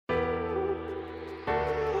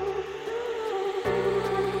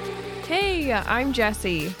Hey, I'm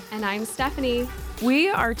Jesse. And I'm Stephanie. We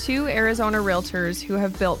are two Arizona realtors who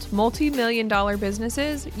have built multi-million-dollar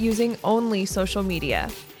businesses using only social media.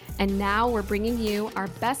 And now we're bringing you our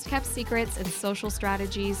best kept secrets and social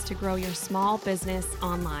strategies to grow your small business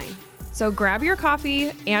online. So grab your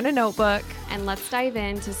coffee and a notebook, and let's dive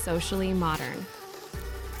into Socially Modern.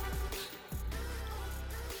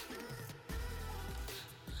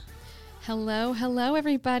 Hello,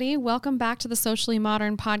 everybody. Welcome back to the Socially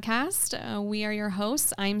Modern podcast. We are your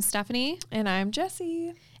hosts. I'm Stephanie. And I'm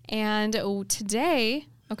Jesse. And today,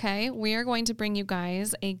 we are going to bring you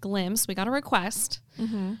guys a glimpse. We got a request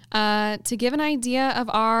to give an idea of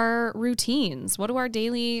our routines. What do our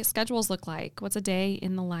daily schedules look like? What's a day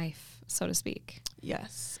in the life, so to speak?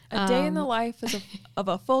 Yes. A day in the life of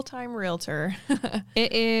a full-time realtor.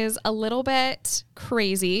 It is a little bit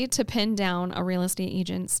crazy to pin down a real estate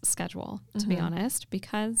agent's schedule, to be honest,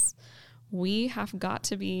 because we have got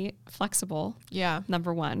to be flexible. Yeah.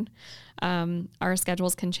 Number one, our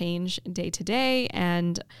schedules can change day to day.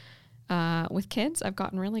 And with kids, I've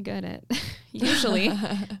gotten really good at usually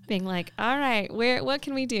being like, all right, what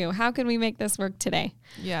can we do? How can we make this work today?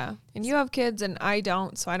 Yeah. And you have kids and I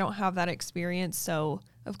don't, so I don't have that experience. So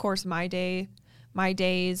of course my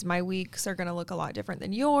days, my weeks are going to look a lot different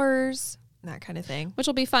than yours, that kind of thing. Which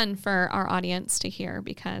will be fun for our audience to hear,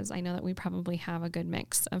 because I know that we probably have a good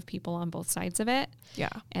mix of people on both sides of it. Yeah.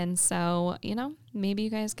 And so, maybe you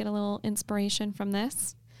guys get a little inspiration from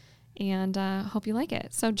this, and hope you like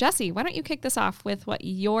it. So Jesse, why don't you kick this off with what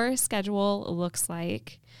your schedule looks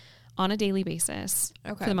like on a daily basis,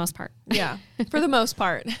 for the most part? Yeah, for the most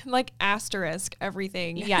part, like asterisk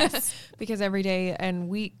everything. Yes. Because every day and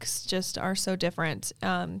weeks just are so different.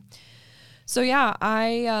 So yeah,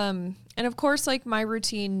 and of course, like my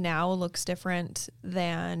routine now looks different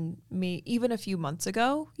than me even a few months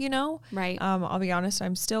ago, Right. I'll be honest,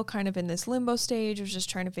 I'm still kind of in this limbo stage of just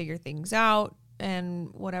trying to figure things out and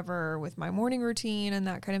whatever with my morning routine and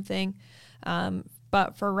that kind of thing.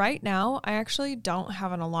 But for right now, I actually don't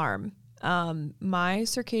have an alarm. My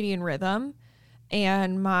circadian rhythm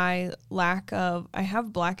and my I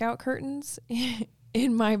have blackout curtains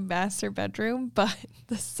in my master bedroom, but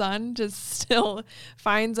the sun just still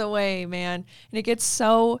finds a way, man. And it gets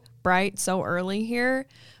so bright so early here.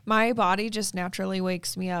 My body just naturally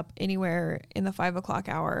wakes me up anywhere in the 5 o'clock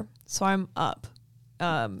hour. So I'm up. You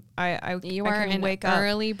are an wake up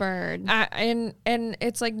early bird. And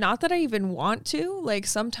it's like, not that I even want to, like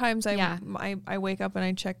sometimes I wake up and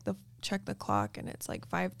I check the clock and it's like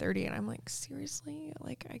 5:30 and I'm like, seriously,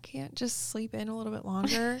 like I can't just sleep in a little bit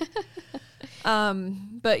longer.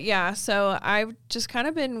 But yeah, so I've just kind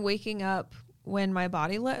of been waking up when my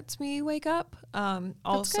body lets me wake up.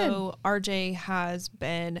 Also RJ has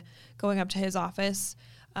been going up to his office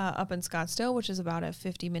up in Scottsdale, which is about a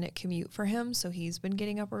 50-minute commute for him. So he's been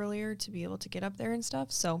getting up earlier to be able to get up there and stuff.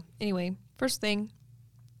 So anyway, first thing,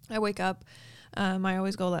 I wake up. I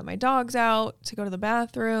always go let my dogs out to go to the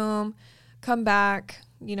bathroom, come back,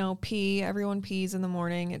 pee. Everyone pees in the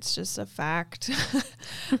morning. It's just a fact.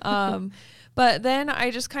 But then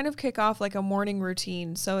I just kind of kick off like a morning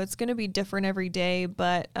routine. So it's going to be different every day.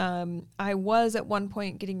 But I was at one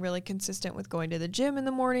point getting really consistent with going to the gym in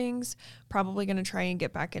the mornings, probably going to try and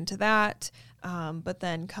get back into that. But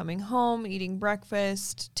then coming home, eating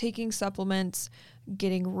breakfast, taking supplements,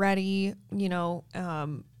 getting ready,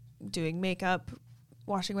 doing makeup,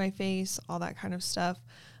 washing my face, all that kind of stuff.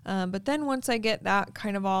 But then once I get that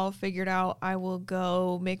kind of all figured out, I will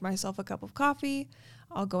go make myself a cup of coffee.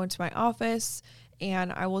 I'll go into my office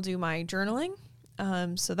and I will do my journaling.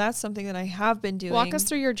 So that's something that I have been doing. Walk us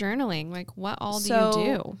through your journaling. Like, what all do you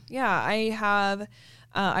do? Yeah,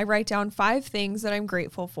 I write down 5 things that I'm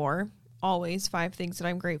grateful for. Always 5 things that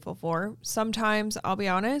I'm grateful for. Sometimes, I'll be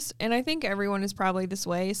honest, and I think everyone is probably this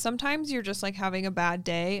way. Sometimes you're just like having a bad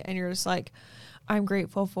day and you're just like, I'm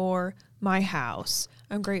grateful for my house.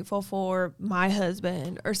 I'm grateful for my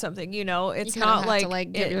husband or something, it's not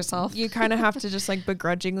like give yourself. You kind of have to just like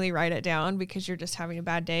begrudgingly write it down because you're just having a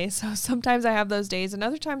bad day. So sometimes I have those days and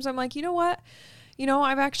other times I'm like, you know what?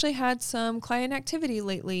 I've actually had some client activity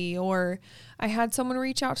lately, or I had someone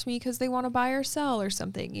reach out to me because they want to buy or sell or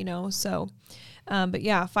something, so, but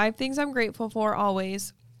yeah, 5 things I'm grateful for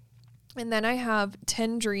always. And then I have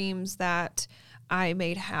 10 dreams that I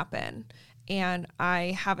made happen. And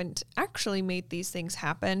I haven't actually made these things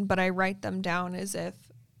happen, but I write them down as if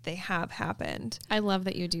they have happened. I love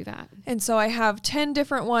that you do that. And so I have 10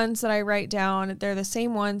 different ones that I write down. They're the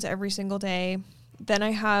same ones every single day. Then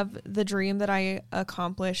I have the dream that I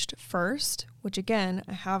accomplished first, which again,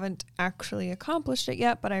 I haven't actually accomplished it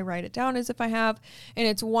yet, but I write it down as if I have. And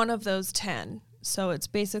it's one of those 10. So it's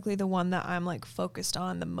basically the one that I'm like focused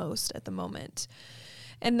on the most at the moment.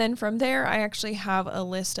 And then from there, I actually have a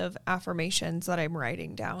list of affirmations that I'm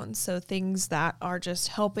writing down. So things that are just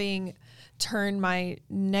helping turn my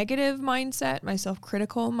negative mindset, my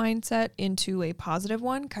self-critical mindset, into a positive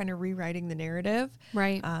one, kind of rewriting the narrative.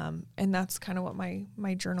 Right. And that's kind of what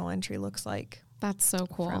my journal entry looks like. That's so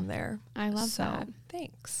cool. From there. I love that.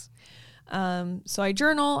 Thanks. So I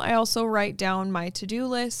journal. I also write down my to-do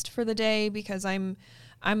list for the day because I'm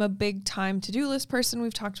a big time to-do list person.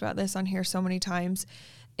 We've talked about this on here so many times.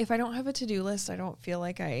 If I don't have a to-do list, I don't feel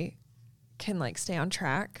like I can like stay on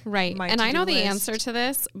track. Right. And I know the answer to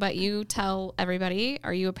this, but you tell everybody,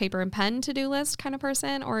 are you a paper and pen to-do list kind of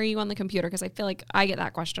person, or are you on the computer? Because I feel like I get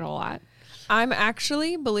that question a lot. I'm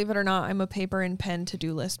actually, believe it or not, I'm a paper and pen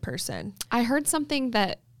to-do list person. I heard something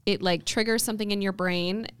that it like triggers something in your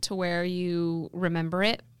brain to where you remember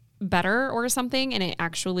it better or something, and it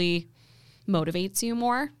actually motivates you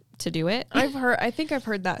more to do it. I think I've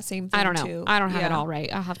heard that same thing I don't know. too. I don't have it all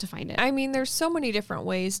right. I'll have to find it. I mean, there's so many different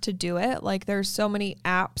ways to do it. Like there's so many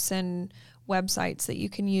apps and websites that you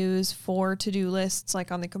can use for to-do lists,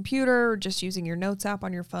 like on the computer or just using your notes app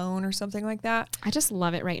on your phone or something like that. I just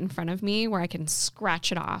love it right in front of me where I can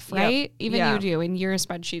scratch it off, right? Yep. Even you do, and you're a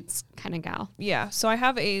spreadsheets kind of gal. Yeah. So I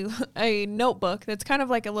have a notebook that's kind of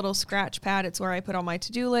like a little scratch pad. It's where I put all my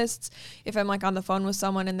to-do lists. If I'm like on the phone with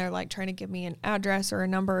someone and they're like trying to give me an address or a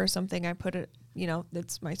number or something, I put it,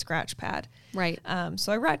 it's my scratch pad. Right.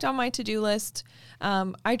 So I write down my to-do list.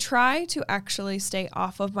 I try to actually stay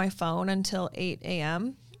off of my phone until 8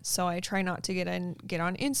 a.m. So I try not to get on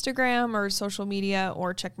Instagram or social media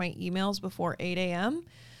or check my emails before 8 a.m.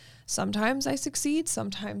 Sometimes I succeed.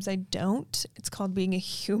 Sometimes I don't. It's called being a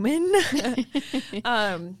human.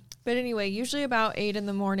 But anyway, usually about 8 in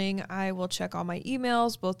the morning, I will check all my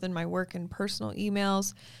emails, both in my work and personal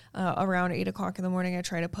emails. Around 8 o'clock in the morning, I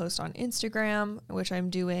try to post on Instagram, which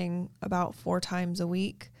I'm doing about 4 times a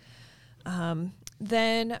week.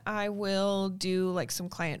 Then I will do like some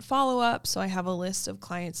client follow-up. So I have a list of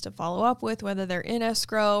clients to follow up with, whether they're in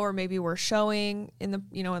escrow or maybe we're showing in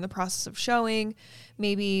the process of showing.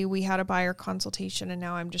 Maybe we had a buyer consultation and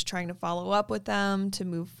now I'm just trying to follow up with them to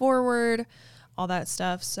move forward, all that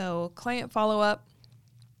stuff. So client follow-up,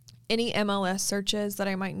 any MLS searches that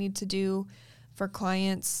I might need to do for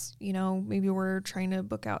clients, maybe we're trying to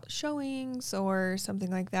book out showings or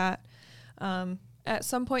something like that. At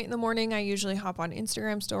some point in the morning, I usually hop on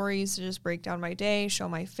Instagram stories to just break down my day, show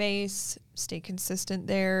my face, stay consistent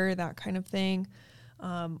there, that kind of thing.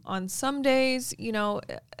 On some days,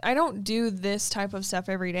 I don't do this type of stuff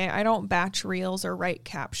every day. I don't batch reels or write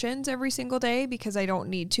captions every single day because I don't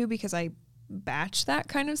need to, because I batch that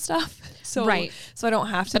kind of stuff. So I don't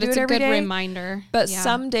have to do it every day. But it's a good reminder. But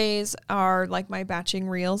some days are like my batching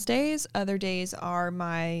reels days. Other days are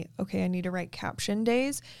my, I need to write caption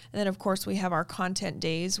days. And then of course we have our content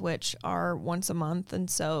days, which are once a month. And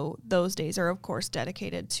so those days are of course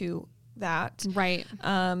dedicated to that. Right.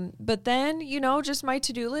 But then, just my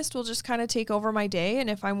to-do list will just kind of take over my day. And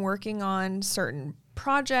if I'm working on certain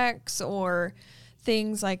projects or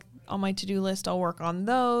things like on my to-do list, I'll work on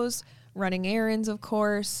those. Running errands, of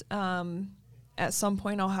course. At some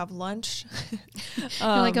point I'll have lunch. You're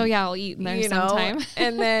like, I'll eat in there sometime.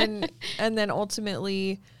 and then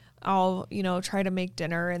ultimately I'll, try to make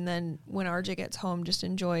dinner. And then when RJ gets home, just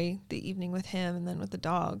enjoy the evening with him and then with the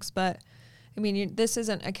dogs. But I mean, this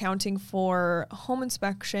isn't accounting for home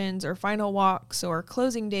inspections or final walks or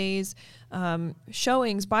closing days,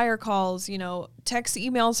 showings, buyer calls, text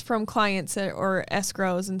emails from clients or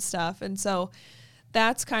escrows and stuff. And so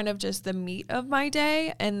that's kind of just the meat of my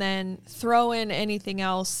day, and then throw in anything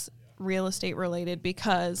else real estate related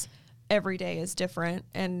because every day is different.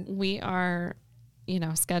 And we are,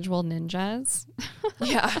 schedule ninjas.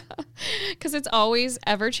 Yeah. Because it's always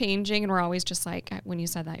ever changing. And we're always just like, when you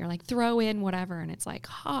said that, you're like, throw in whatever. And it's like,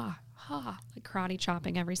 like karate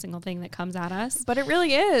chopping every single thing that comes at us. But it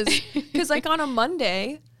really is. Because like on a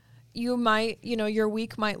Monday, you might, your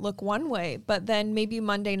week might look one way, but then maybe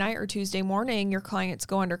Monday night or Tuesday morning, your clients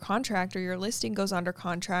go under contract or your listing goes under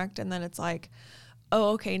contract. And then it's like,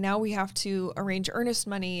 oh, okay, now we have to arrange earnest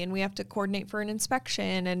money and we have to coordinate for an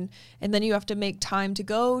inspection. And then you have to make time to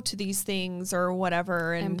go to these things or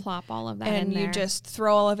whatever. And plop all of that in there. And you just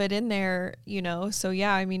throw all of it in there, So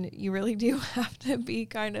yeah, I mean, you really do have to be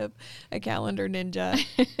kind of a calendar ninja.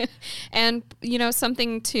 And,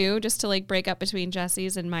 something too, just to like break up between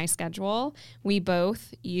Jesse's and my schedule, we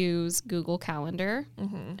both use Google Calendar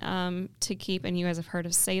to keep, and you guys have heard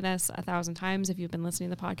us say this 1,000 times if you've been listening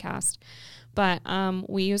to the podcast, but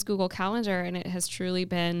we use Google Calendar, and it has truly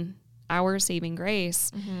been our saving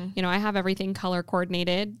grace. You know, I have everything color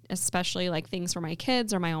coordinated, especially like things for my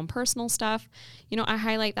kids or my own personal stuff. You know, I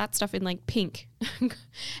highlight that stuff in like pink.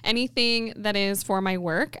 Anything that is for my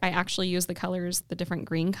work, I actually use the colors, the different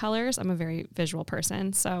green colors. I'm a very visual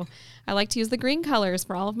person, so I like to use the green colors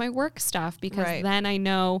for all of my work stuff, because then I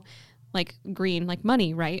know, like green, like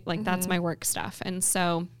money, right? Like that's my work stuff. And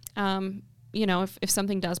so, you know, if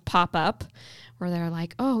something does pop up where they're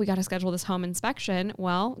like, oh, we got to schedule this home inspection.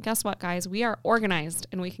 Well, guess what, guys? We are organized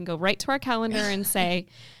and we can go right to our calendar and say,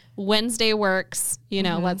 Wednesday works, you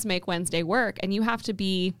know, let's make Wednesday work. And you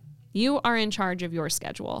are in charge of your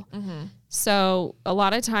schedule. So a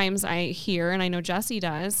lot of times I hear, and I know Jessie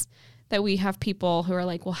does, that we have people who are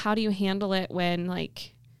like, well, how do you handle it when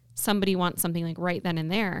like somebody wants something like right then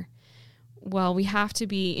and there? Well, we have to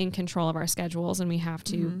be in control of our schedules and we have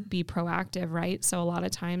to be proactive, right? So a lot of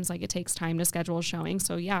times, like, it takes time to schedule a showing.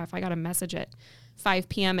 So yeah, if I got a message at 5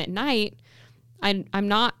 p.m. at night, I'm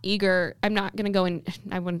not eager. I'm not going to go and,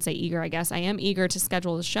 I wouldn't say eager, I guess. I am eager to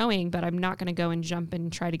schedule the showing, but I'm not going to go and jump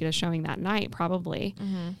and try to get a showing that night, probably,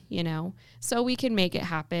 you know? So we can make it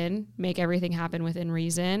happen, make everything happen within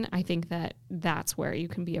reason. I think that that's where you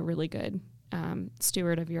can be a really good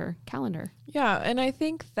steward of your calendar. Yeah. And I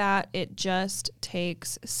think that it just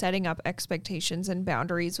takes setting up expectations and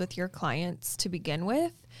boundaries with your clients to begin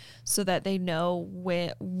with, so that they know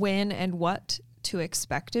when and what to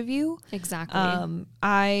expect of you. Exactly.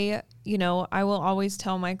 I will always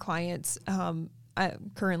tell my clients,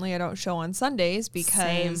 currently I don't show on Sundays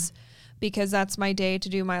because that's my day to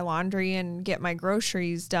do my laundry and get my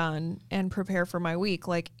groceries done and prepare for my week,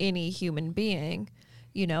 like any human being.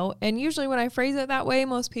 You know, and usually when I phrase it that way,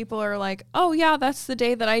 most people are like, oh yeah, that's the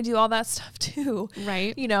day that I do all that stuff too.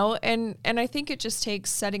 Right. You know, and I think it just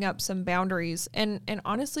takes setting up some boundaries. And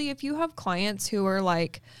honestly, if you have clients who are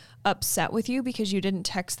like upset with you because you didn't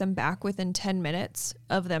text them back within 10 minutes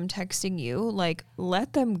of them texting you, like,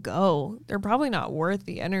 let them go. They're probably not worth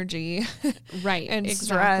the energy. Right. And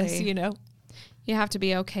stress, you know. You have to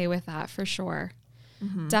be okay with that for sure.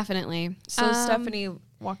 Definitely. So Stephanie,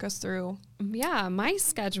 walk us through. Yeah, my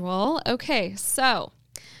schedule. Okay, so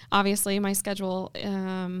obviously my schedule,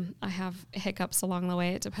 I have hiccups along the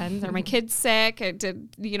way. It depends. Are my kids sick?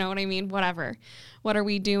 You know what I mean? Whatever. What are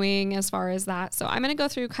we doing as far as that? So I'm going to go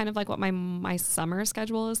through kind of like what my summer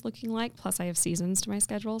schedule is looking like. Plus I have seasons to my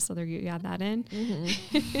schedule. So there you add that in.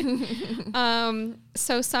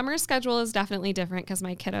 So summer schedule is definitely different because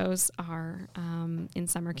my kiddos are in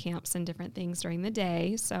summer camps and different things during the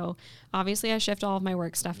day. So obviously I shift all of my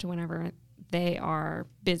work stuff to whenever they are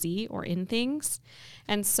busy or in things.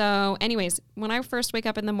 And so anyways, when I first wake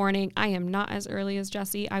up in the morning, I am not as early as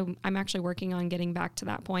Jessie. I'm actually working on getting back to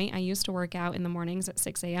that point. I used to work out in the mornings at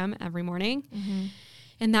 6 a.m. every morning.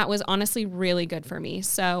 And that was honestly really good for me.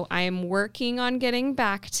 So I am working on getting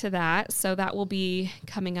back to that. So that will be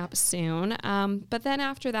coming up soon. But then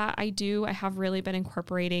after that, I have really been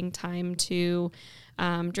incorporating time to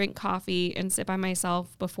drink coffee and sit by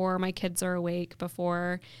myself before my kids are awake,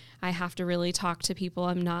 before I have to really talk to people.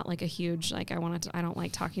 I'm not like a huge, like I don't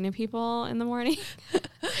like talking to people in the morning.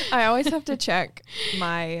 I always have to check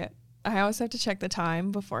the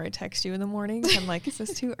time before I text you in the morning. I'm like, is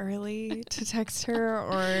this too early to text her?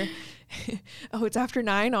 Or, oh, it's after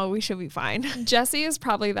 9. Oh, we should be fine. Jessie is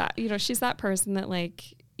probably that, you know, she's that person that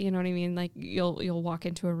like, you know what I mean? Like you'll walk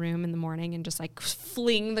into a room in the morning and just like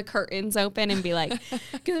fling the curtains open and be like,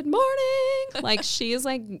 good morning. Like she is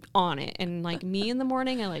like on it. And like me in the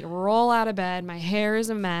morning, I like roll out of bed. My hair is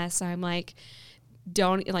a mess. I'm like,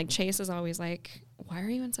 Chase is always like, why are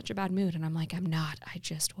you in such a bad mood? And I'm like, I'm not. I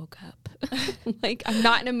just woke up. Like, I'm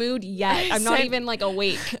not in a mood yet. I'm not even like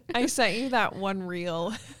awake. I sent you that one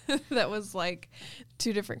reel that was like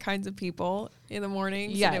 2 different kinds of people in the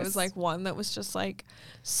mornings. Yes. And it was like one that was just like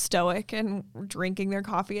stoic and drinking their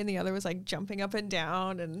coffee, and the other was like jumping up and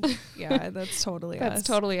down. And yeah, that's totally us. That's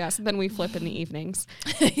totally us. And then we flip in the evenings.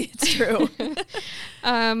 It's true.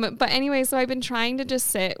 But anyway, so I've been trying to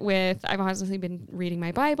just I've honestly been reading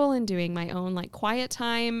my Bible and doing my own like quiet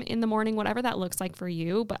time in the morning, whatever that looks like for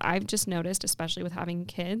you. But I've just noticed, especially with having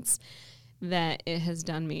kids, that it has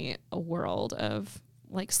done me a world of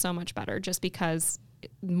like so much better, just because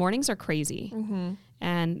mornings are crazy.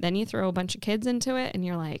 And then you throw a bunch of kids into it and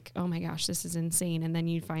you're like, oh my gosh, this is insane. And then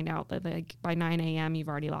you find out that like by 9 a.m. you've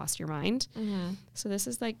already lost your mind. So this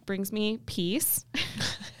is like brings me peace.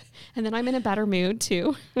 And then I'm in a better mood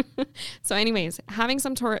too. So anyways, having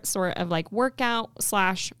some sort of like workout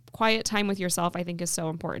 / quiet time with yourself, I think is so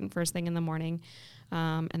important first thing in the morning.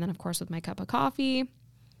 And then of course with my cup of coffee.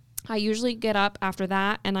 I usually get up after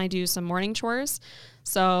that and I do some morning chores.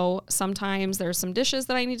 So sometimes there's some dishes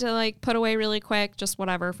that I need to like put away really quick, just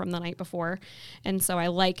whatever from the night before. And so I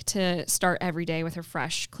like to start every day with a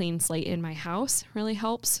fresh, clean slate in my house. Really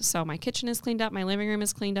helps. So my kitchen is cleaned up, my living room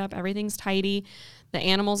is cleaned up, everything's tidy. The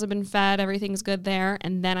animals have been fed, everything's good there.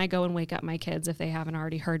 And then I go and wake up my kids if they haven't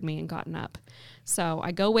already heard me and gotten up. So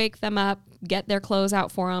I go wake them up, get their clothes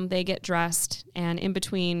out for them, they get dressed. And in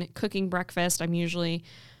between cooking breakfast, I'm usually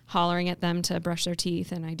hollering at them to brush their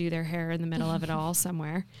teeth, and I do their hair in the middle of it all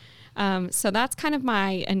somewhere. So that's kind of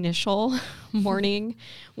my initial morning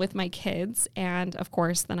with my kids. And of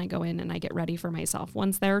course, then I go in and I get ready for myself.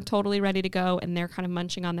 Once they're totally ready to go and they're kind of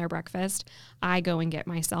munching on their breakfast, I go and get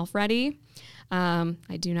myself ready.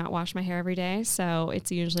 I do not wash my hair every day, so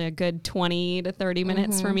it's usually a good 20 to 30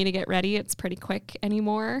 minutes for me to get ready. It's pretty quick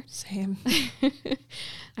anymore. Same.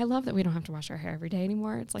 I love that we don't have to wash our hair every day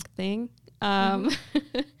anymore. It's like a thing.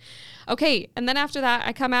 Okay. And then after that,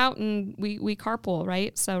 I come out and we carpool,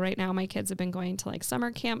 right? So right now my kids have been going to like summer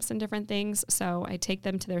camps and different things. So I take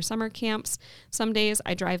them to their summer camps. Some days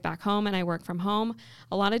I drive back home and I work from home.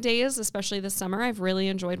 A lot of days, especially this summer, I've really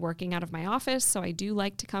enjoyed working out of my office. So I do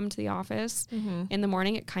like to come to the office in the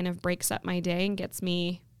morning. It kind of breaks up my day and gets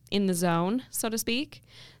me in the zone, so to speak.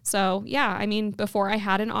 So yeah, I mean, before I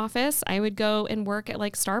had an office, I would go and work at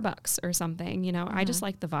like Starbucks or something, you know, I just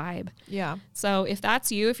like the vibe. Yeah. So if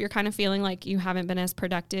that's you, if you're kind of feeling like you haven't been as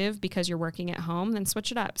productive because you're working at home, then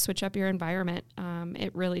switch it up, switch up your environment.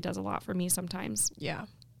 It really does a lot for me sometimes. Yeah.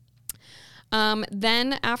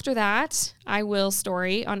 Then after that, I will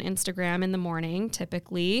story on Instagram in the morning,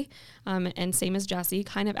 typically. And same as Jesse,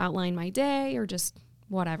 kind of outline my day or just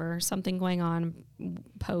whatever, something going on,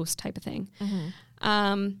 post type of thing.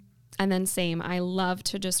 And then same, I love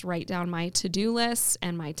to just write down my to-do lists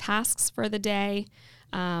and my tasks for the day.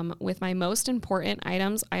 With my most important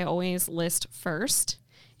items, I always list first.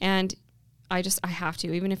 And I have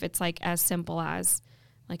to, even if it's like as simple as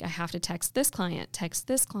like I have to text this client.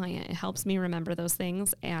 It helps me remember those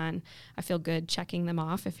things. And I feel good checking them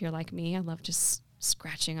off. If you're like me, I love just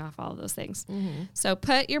scratching off all of those things. So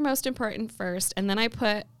put your most important first. And then I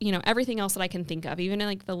put, you know, everything else that I can think of, even in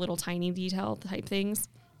like the little tiny detail type things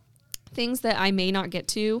that I may not get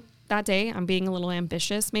to that day. I'm being a little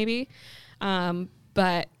ambitious maybe.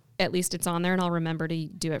 But at least it's on there and I'll remember to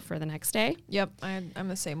do it for the next day. Yep. I'm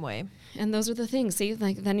the same way. And those are the things. See,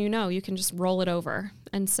 like then you can just roll it over.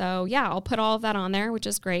 And so, yeah, I'll put all of that on there, which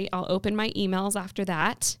is great. I'll open my emails after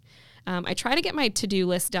that. I try to get my to-do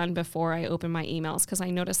list done before I open my emails because I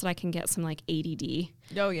notice that I can get some like ADD.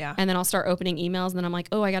 Oh, yeah. And then I'll start opening emails and then I'm like,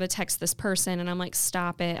 oh, I got to text this person. And I'm like,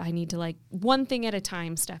 stop it. I need to like one thing at a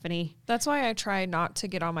time, Stephanie. That's why I try not to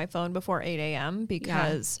get on my phone before 8 a.m.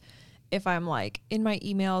 because if I'm like in my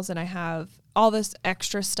emails and I have all this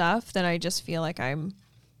extra stuff, then I just feel like I'm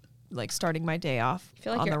like starting my day off. I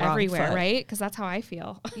feel like on you're the wrong everywhere, foot. right? Because that's how I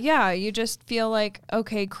feel. Yeah, you just feel like,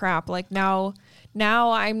 okay, crap. Like now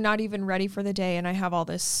I'm not even ready for the day and I have all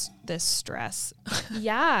this stress.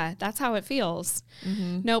 Yeah, that's how it feels.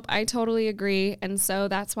 Nope, I totally agree. And so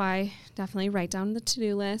that's why definitely write down the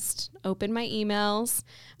to-do list, open my emails.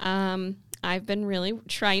 I've been really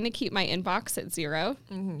trying to keep my inbox at 0.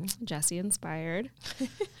 Jessie inspired.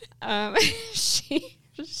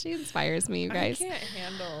 She inspires me, you guys. I can't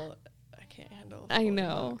handle I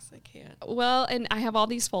know. inbox. I can't. Well, and I have all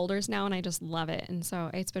these folders now and I just love it. And so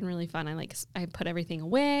it's been really fun. I put everything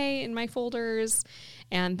away in my folders.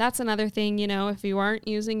 And that's another thing, you know, if you aren't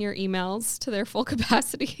using your emails to their full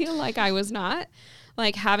capacity, like I was not,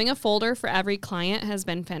 like having a folder for every client has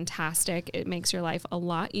been fantastic. It makes your life a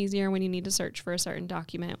lot easier when you need to search for a certain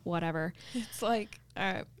document, whatever. It's like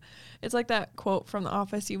that quote from The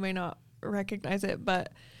Office. You may not recognize it,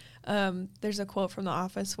 but there's a quote from The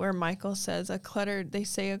Office where Michael says they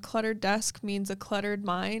say a cluttered desk means a cluttered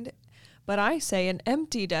mind, but I say an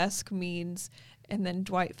empty desk means, and then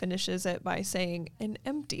Dwight finishes it by saying an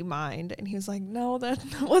empty mind. And he was like, no, that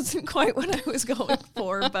wasn't quite what I was going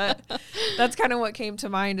for, but that's kind of what came to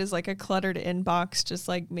mind is like a cluttered inbox just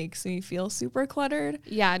like makes me feel super cluttered.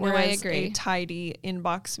 Yeah, no, I agree. A tidy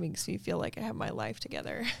inbox makes me feel like I have my life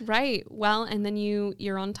together. Right. Well, and then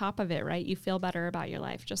you're on top of it, right? You feel better about your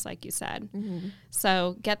life, just like you said.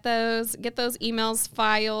 So get those emails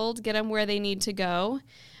filed, get them where they need to go.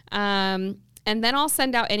 And then I'll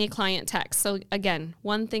send out any client text. So again,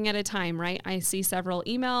 one thing at a time, right? I see several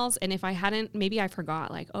emails, and if I hadn't, maybe I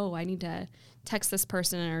forgot like, oh, I need to text this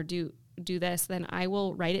person or do this, then I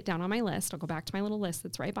will write it down on my list. I'll go back to my little list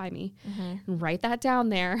that's right by me and write that down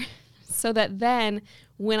there. so that then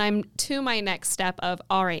when I'm to my next step of,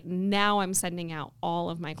 all right, now I'm sending out all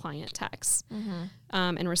of my client texts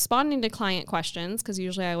and responding to client questions, because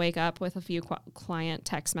usually I wake up with a few client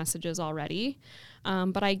text messages already.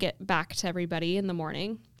 But I get back to everybody in the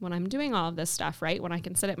morning when I'm doing all of this stuff, right? When I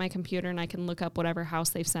can sit at my computer and I can look up whatever house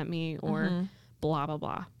they've sent me or blah, blah,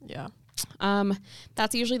 blah. Yeah.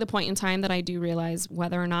 That's usually the point in time that I do realize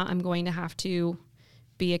whether or not I'm going to have to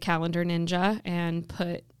be a calendar ninja and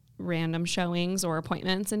put random showings or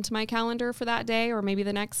appointments into my calendar for that day or maybe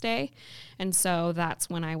the next day. And so that's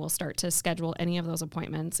when I will start to schedule any of those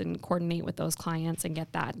appointments and coordinate with those clients and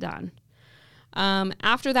get that done.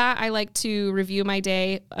 After that, I like to review my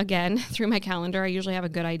day again through my calendar. I usually have a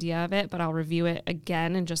good idea of it, but I'll review it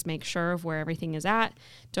again and just make sure of where everything is at.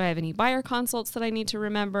 Do I have any buyer consults that I need to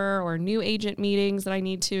remember or new agent meetings that I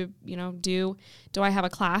need to, do? Do I have a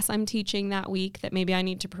class I'm teaching that week that maybe I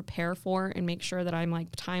need to prepare for and make sure that I'm like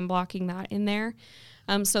time blocking that in there?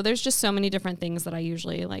 So there's just so many different things that I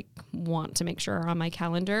usually want to make sure are on my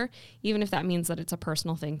calendar, even if that means that it's a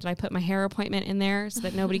personal thing. Did I put my hair appointment in there so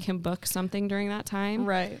that nobody can book something during that time?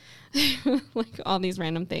 Right. All these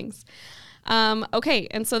random things. Okay.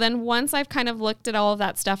 And so then once I've kind of looked at all of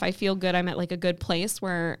that stuff, I feel good. I'm at a good place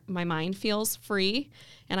where my mind feels free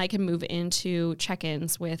and I can move into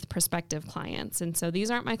check-ins with prospective clients. And so these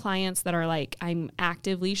aren't my clients that are I'm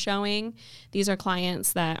actively showing. These are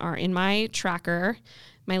clients that are in my tracker,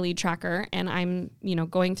 my lead tracker, and I'm,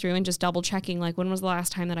 going through and just double checking, when was the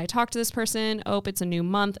last time that I talked to this person? Oh, it's a new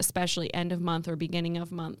month, especially end of month or beginning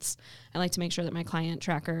of months. I like to make sure that my client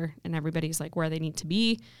tracker and everybody's where they need to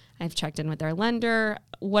be. I've checked in with their lender,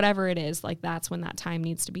 whatever it is, that's when that time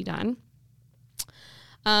needs to be done.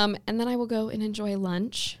 And then I will go and enjoy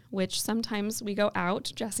lunch, which sometimes we go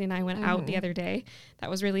out. Jesse and I went out the other day.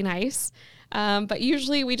 That was really nice. But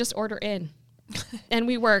usually we just order in and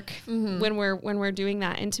we work when we're doing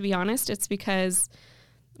that. And to be honest, it's because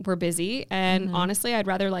we're busy. And honestly, I'd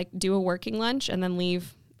rather do a working lunch and then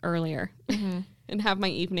leave earlier and have my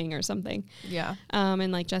evening or something. Yeah.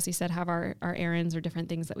 And like Jesse said, have our errands or different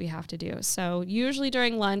things that we have to do. So usually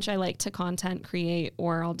during lunch, I like to content create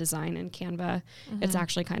or I'll design in Canva. It's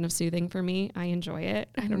actually kind of soothing for me. I enjoy it.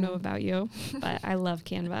 I don't know about you, but I love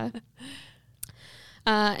Canva.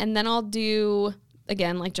 And then I'll do,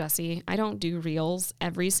 again, like Jesse, I don't do reels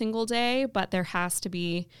every single day, but there has to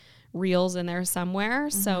be reels in there somewhere.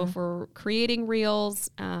 So for creating reels,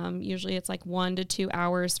 usually it's 1 to 2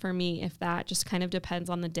 hours for me, if that. Just kind of depends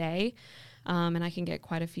on the day. And I can get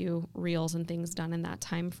quite a few reels and things done in that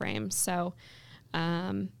time frame. So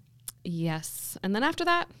yes. And then after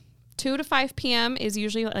that, 2 to 5 p.m. is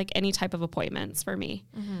usually any type of appointments for me.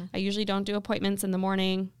 I usually don't do appointments in the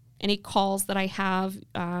morning. Any calls that I have,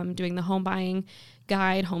 doing the home buying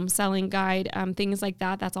guide, home selling guide, things like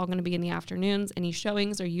that, that's all going to be in the afternoons. Any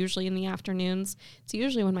showings are usually in the afternoons. It's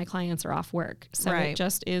usually when my clients are off work. So it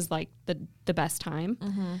just is the best time.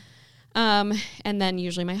 And then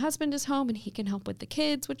usually my husband is home and he can help with the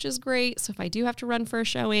kids, which is great. So if I do have to run for a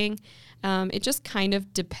showing, it just kind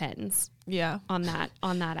of depends on that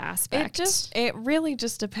aspect. It really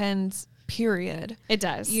just depends, period. It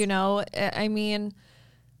does. I mean,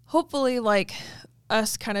 hopefully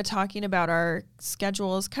us kind of talking about our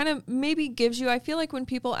schedules kind of maybe gives you, I feel like when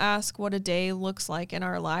people ask what a day looks like in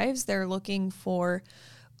our lives, they're looking for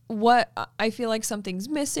what I feel like something's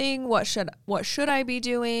missing. What should I be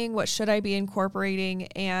doing? What should I be incorporating?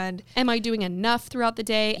 And am I doing enough throughout the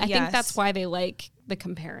day? I think that's why they like the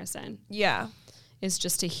comparison. Yeah. Is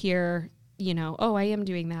just to hear, oh, I am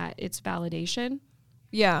doing that. It's validation.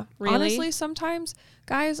 Yeah. Really? Honestly, sometimes,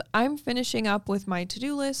 guys, I'm finishing up with my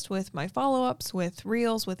to-do list, with my follow-ups, with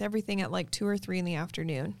reels, with everything at 2 or 3 in the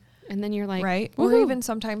afternoon. And then you're right? Woo-hoo. Or even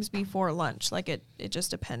sometimes before lunch. It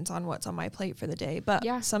just depends on what's on my plate for the day. But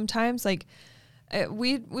sometimes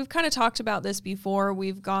we've kind of talked about this before.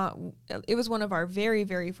 It was one of our very,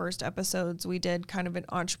 very first episodes. We did kind of an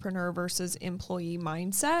entrepreneur versus employee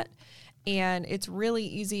mindset. And it's really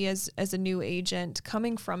easy as a new agent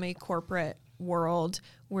coming from a corporate world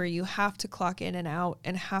where you have to clock in and out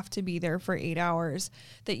and have to be there for 8 hours,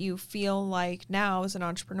 that you feel like now as an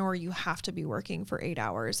entrepreneur, you have to be working for 8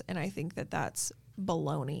 hours. And I think that that's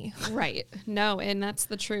baloney. Right. No, and that's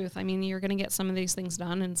the truth. I mean, you're going to get some of these things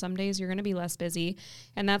done and some days you're going to be less busy.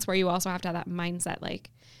 And that's where you also have to have that mindset,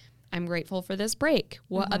 I'm grateful for this break.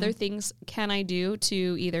 What other things can I do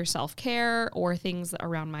to either self-care or things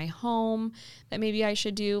around my home that maybe I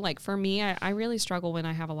should do? For me, I really struggle when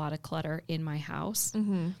I have a lot of clutter in my house.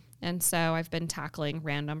 And so I've been tackling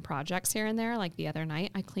random projects here and there. The other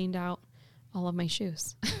night, I cleaned out all of my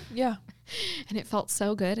shoes. Yeah. And it felt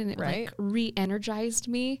so good, and it Right. like re-energized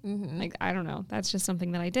me. Like, I don't know. That's just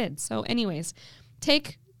something that I did. So anyways,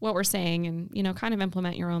 take what we're saying and, you know, kind of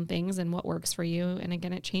implement your own things and what works for you. And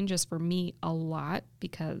again, it changes for me a lot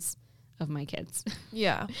because of my kids.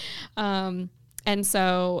 Yeah. And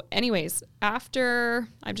so anyways, after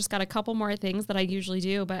I've just got a couple more things that I usually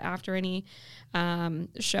do, but after any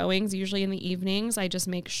showings, usually in the evenings, I just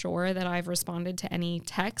make sure that I've responded to any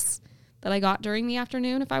texts that I got during the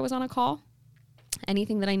afternoon if I was on a call,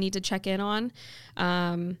 anything that I need to check in on.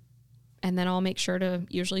 And then I'll make sure to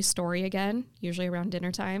usually story again, usually around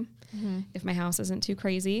dinner time, if my house isn't too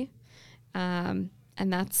crazy.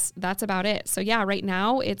 And that's about it. So yeah, right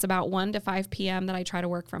now it's about 1 to 5 p.m. that I try to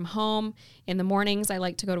work from home. In the mornings, I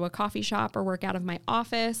like to go to a coffee shop or work out of my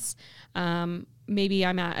office. Maybe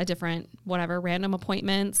I'm at a different, random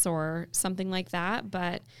appointments or something like that.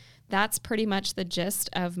 But that's pretty much the gist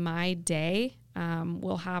of my day.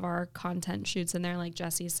 We'll have our content shoots in there, like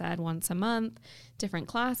Jessie said, once a month, different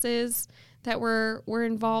classes that we're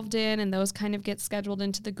involved in, and those kind of get scheduled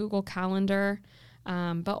into the Google Calendar.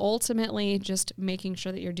 But ultimately just making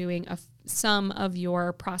sure that you're doing some of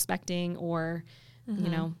your prospecting or,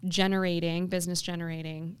 business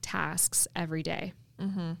generating tasks every day.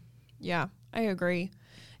 Yeah, I agree.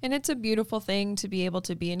 And it's a beautiful thing to be able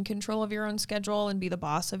to be in control of your own schedule and be the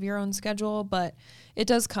boss of your own schedule, but it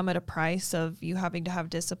does come at a price of you having to have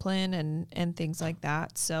discipline and things like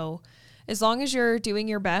that. So as long as you're doing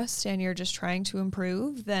your best and you're just trying to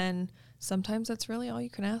improve, then sometimes that's really all you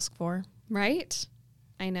can ask for. Right?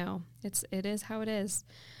 I know. It is how it is.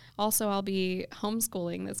 Also, I'll be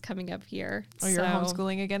homeschooling that's coming up here. Oh, you're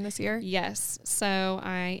homeschooling again this year? Yes. So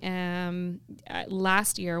I am,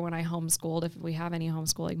 last year when I homeschooled, if we have any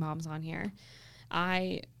homeschooling moms on here,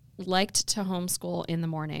 I liked to homeschool in the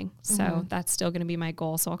morning. So that's still going to be my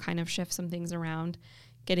goal. So I'll kind of shift some things around,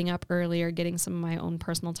 getting up earlier, getting some of my own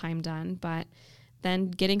personal time done, but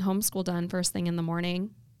then getting homeschool done first thing in the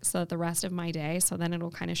morning, so that the rest of my day, so then it'll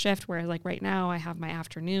kind of shift where like right now I have my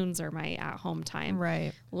afternoons or my at home time.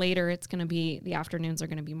 Right. Later it's going to be, the afternoons are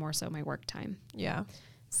going to be more so my work time. Yeah.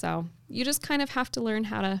 So you just kind of have to learn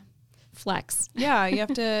how to flex. Yeah. You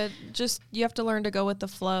have to learn to go with the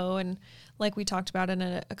flow. And like we talked about in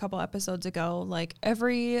a couple episodes ago, like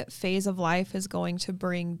every phase of life is going to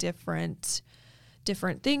bring different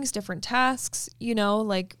things, different tasks,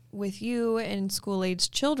 like with you and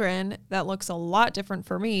school-aged children, that looks a lot different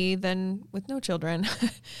for me than with no children.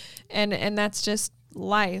 and that's just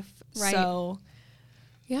life. Right. So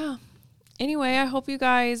yeah. Anyway, I hope you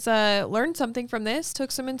guys learned something from this,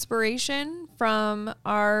 took some inspiration from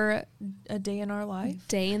a day in our life.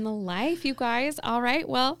 Day in the life, you guys. All right.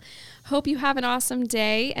 Well, hope you have an awesome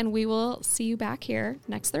day, and we will see you back here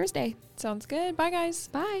next Thursday. Sounds good. Bye, guys.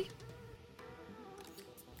 Bye.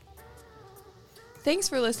 Thanks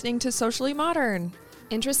for listening to Socially Modern.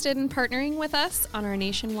 Interested in partnering with us on our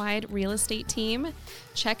nationwide real estate team?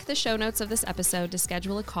 Check the show notes of this episode to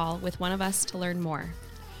schedule a call with one of us to learn more.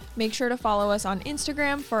 Make sure to follow us on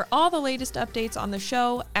Instagram for all the latest updates on the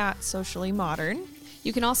show at Socially Modern.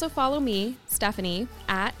 You can also follow me, Stephanie,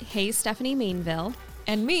 at Hey Stephanie Mainville.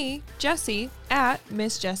 And me, Jessie, at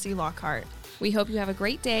Miss Jessie Lockhart. We hope you have a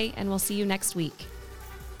great day, and we'll see you next week.